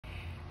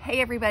Hey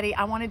everybody,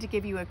 I wanted to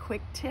give you a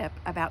quick tip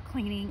about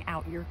cleaning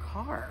out your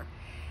car.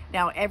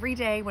 Now, every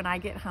day when I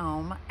get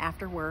home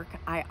after work,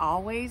 I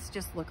always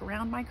just look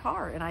around my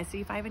car and I see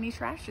if I have any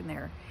trash in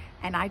there.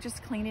 And I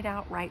just clean it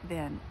out right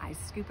then. I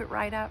scoop it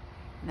right up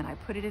and then I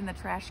put it in the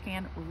trash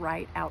can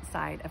right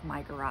outside of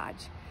my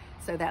garage.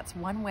 So that's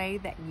one way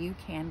that you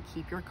can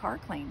keep your car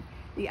clean.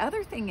 The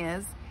other thing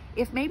is,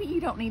 if maybe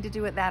you don't need to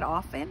do it that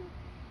often,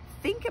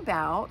 think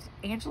about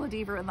Angela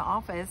Deaver in the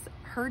office.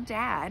 Her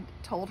dad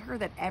told her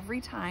that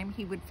every time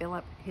he would fill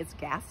up his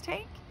gas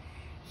tank,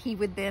 he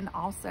would then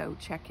also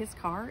check his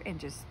car and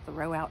just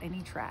throw out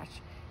any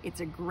trash.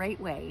 It's a great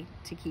way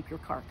to keep your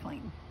car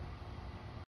clean.